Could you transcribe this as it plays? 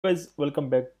Guys, welcome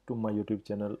back to my YouTube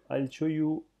channel. I'll show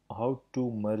you how to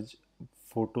merge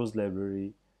photos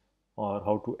library or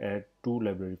how to add two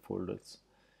library folders.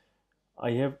 I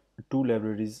have two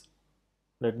libraries.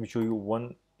 Let me show you.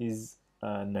 One is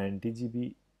 90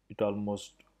 GB. It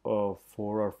almost 4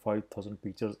 or 5,000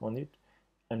 pictures on it,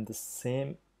 and the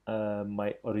same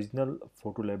my original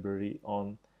photo library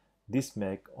on this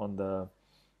Mac on the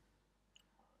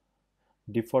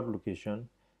default location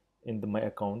in my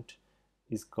account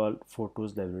is called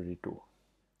Photos Library 2.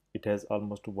 It has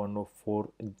almost 104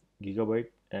 gigabyte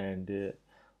and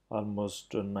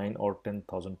almost 9 or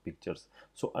 10,000 pictures.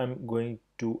 So I'm going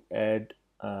to add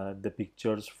the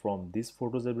pictures from this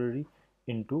photos library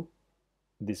into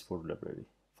this photo library.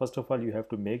 First of all, you have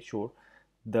to make sure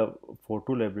the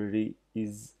photo library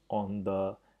is on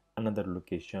the another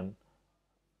location.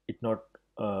 It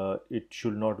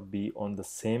should not be on the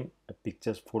same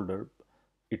pictures folder.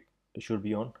 It should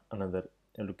be on another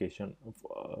location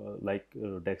like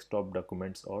desktop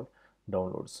documents or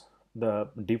downloads. The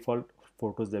default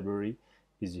photos library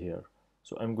is here,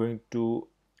 so I'm going to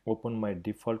open my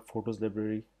default photos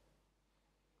library.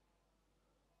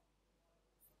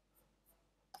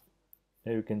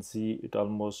 Here you can see it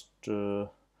almost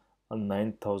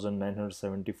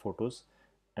 9,970 photos,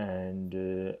 and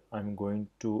I'm going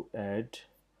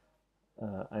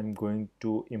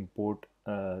to import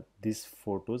this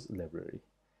photos library.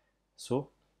 So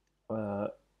uh,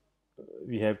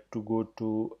 we have to go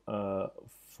to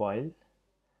file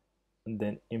and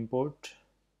then import,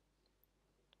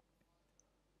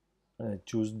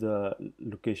 choose the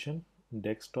location,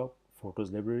 desktop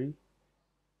photos library,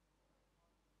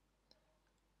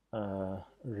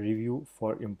 review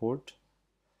for import.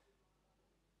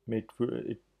 It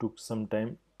took some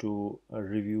time to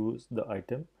review the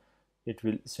item. It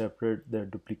will separate the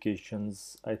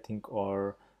duplications, I think,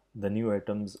 or the new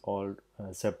items, all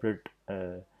separate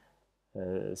the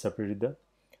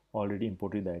already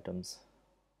imported items.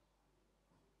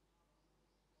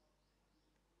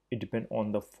 It depends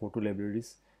on the photo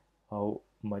libraries, how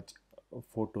much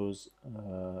photos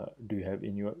do you have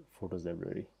in your photos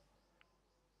library.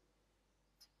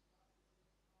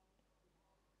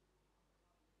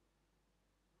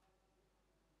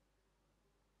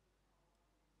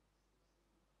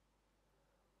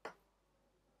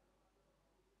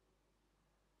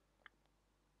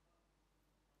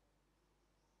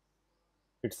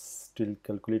 It's still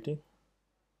calculating.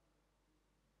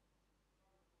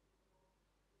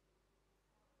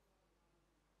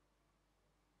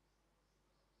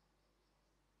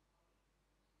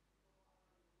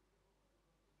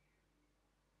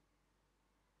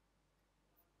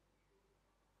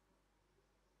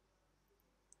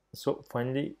 So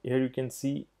finally here you can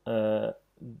see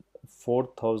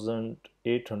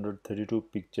 4,832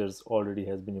 pictures already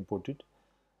has been imported,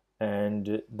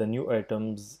 and the new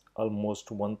items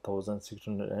almost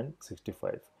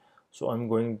 1,665. So I'm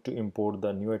going to import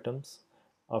the new items.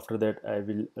 After that I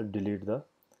will delete the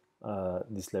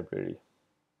this library.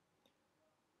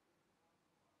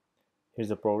 Here's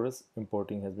the progress.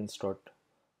 Importing has been started.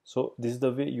 So this is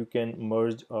the way you can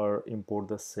merge or import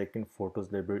the second photos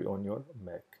library on your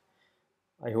Mac.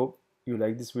 I hope you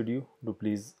like this video. Do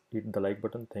please hit the like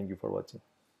button. Thank you for watching.